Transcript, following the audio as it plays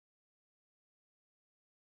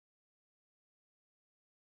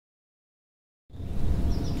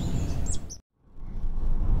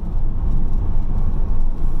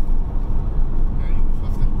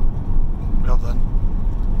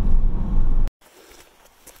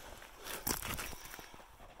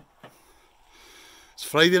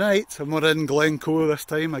Friday night and we're in Glencoe this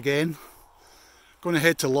time again. Going to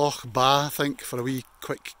head to Loch Ba, I think, for a wee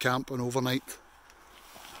quick camp and overnight.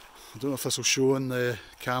 I don't know if this will show on the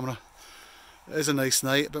camera. It is a nice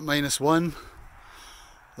night, but -1.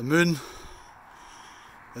 The moon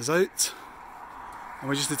is out and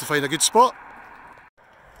we just need to find a good spot.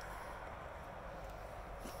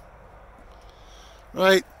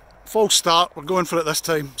 Right, false start, we're going for it this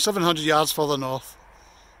time. 700 yards further north.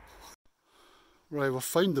 Right, we've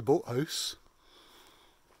found the boathouse.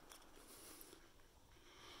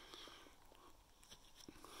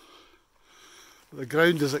 The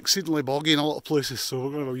ground is exceedingly boggy in a lot of places, so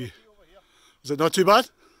we're going to have a wee... Is it not too bad?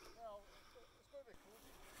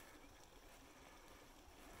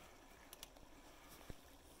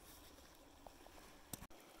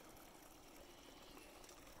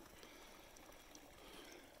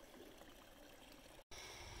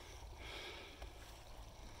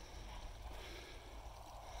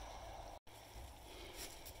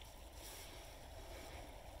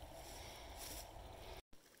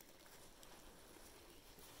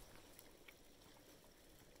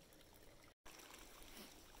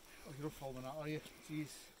 You're not following that, are you? Jeez.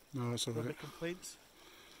 No, that's alright. The complaints.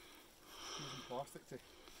 Using plastic to...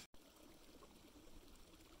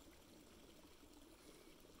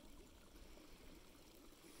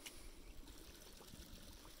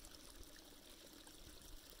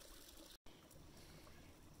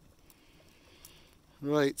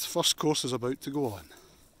 Right, first course is about to go on.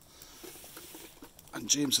 And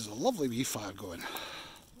James has a lovely wee fire going.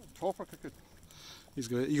 Proper cooking. You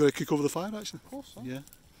going to cook over the fire actually? Of course, huh? Yeah.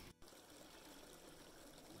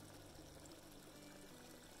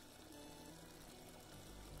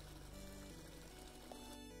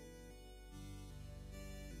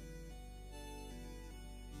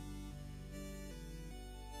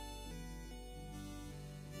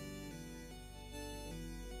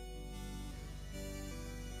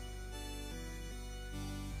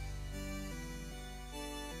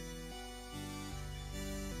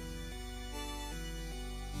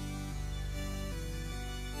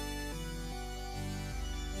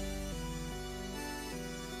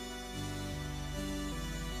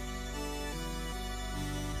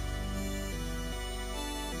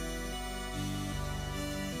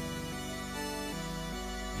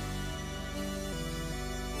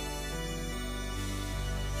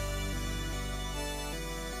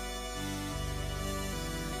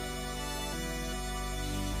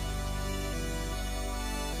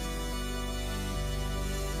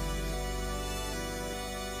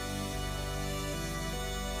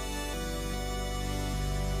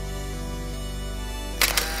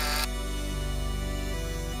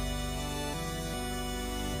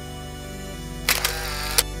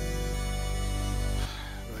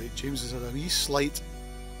 James has had a wee slight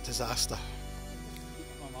disaster.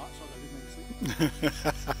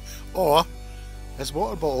 Or his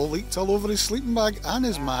water bottle leaked all over his sleeping bag and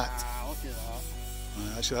his mat. Look at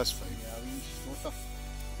that. Actually, that's fine. Yeah, a wee smoker.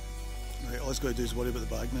 Right, all he's got to do is worry about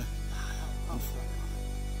the bag now.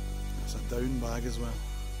 It's a down bag as well.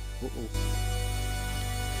 Uh-oh.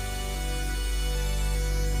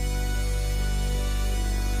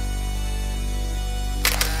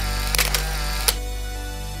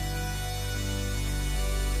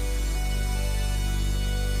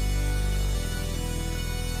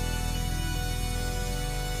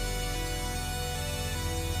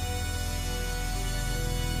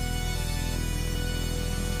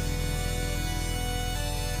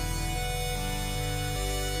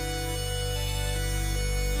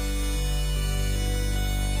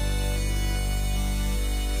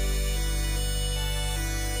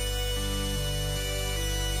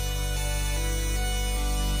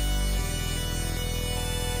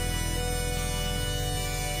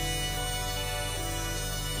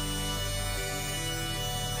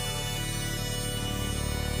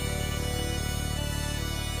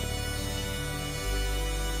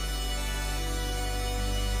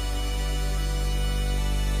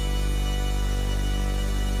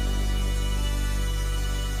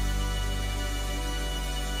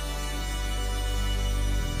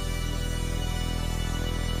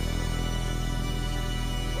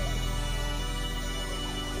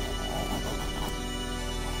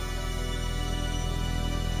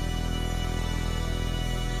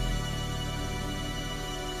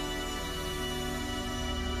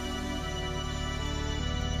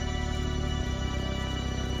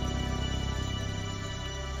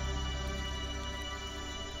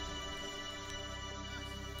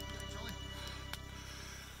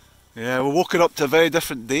 Yeah, we're woken up to a very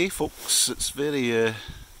different day, folks. It's very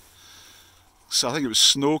So I think it was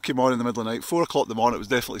snow came on in the middle of the night. 4 o'clock in the morning it was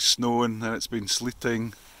definitely snowing, then it's been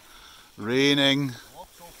sleeting, raining.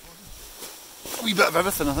 A wee bit of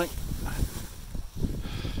everything, I think.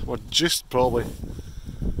 We're just probably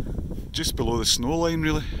just below the snow line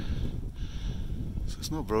really. So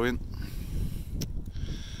it's not brilliant.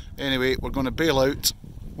 Anyway, we're going to bail out.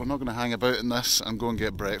 We're not going to hang about in this and go and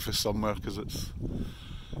get breakfast somewhere because it's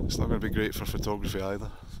not going to be great for photography either.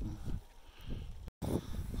 So.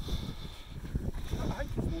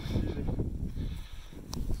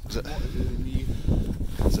 Is it?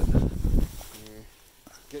 Is it?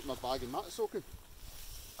 Get my bag and mat soaking.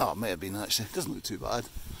 Oh, it might have been actually. It doesn't look too bad.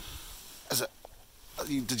 Is it?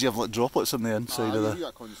 Did you have like droplets on the inside of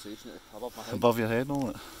the? Condensation above my head. Above your head and all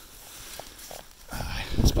that? Aye,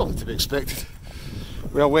 it's probably to be expected.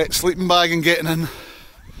 With a wet sleeping bag and getting in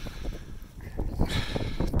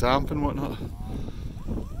damp and whatnot.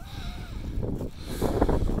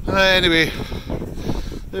 Anyway,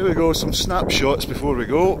 there we go, some snapshots before we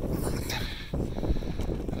go.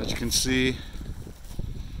 As you can see,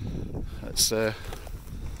 it's a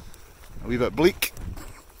wee bit bleak.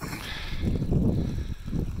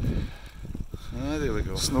 There we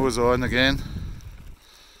go. Snow's on again.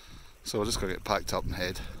 So we're just going to get packed up and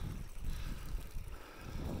head.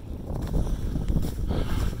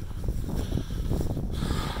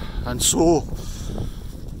 And so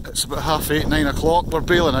it's about 8:30, 9 o'clock. We're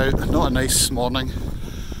bailing out. Not a nice morning.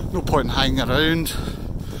 No point in hanging around.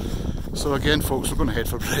 So again, folks, we're going to head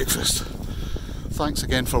for breakfast. Thanks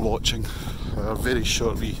again for watching our very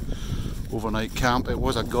short wee overnight camp. It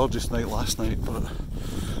was a gorgeous night last night, but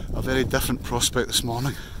a very different prospect this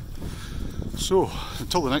morning. So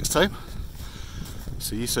until the next time,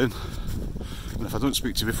 see you soon. And if I don't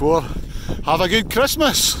speak to you before, have a good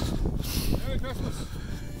Christmas! Merry Christmas!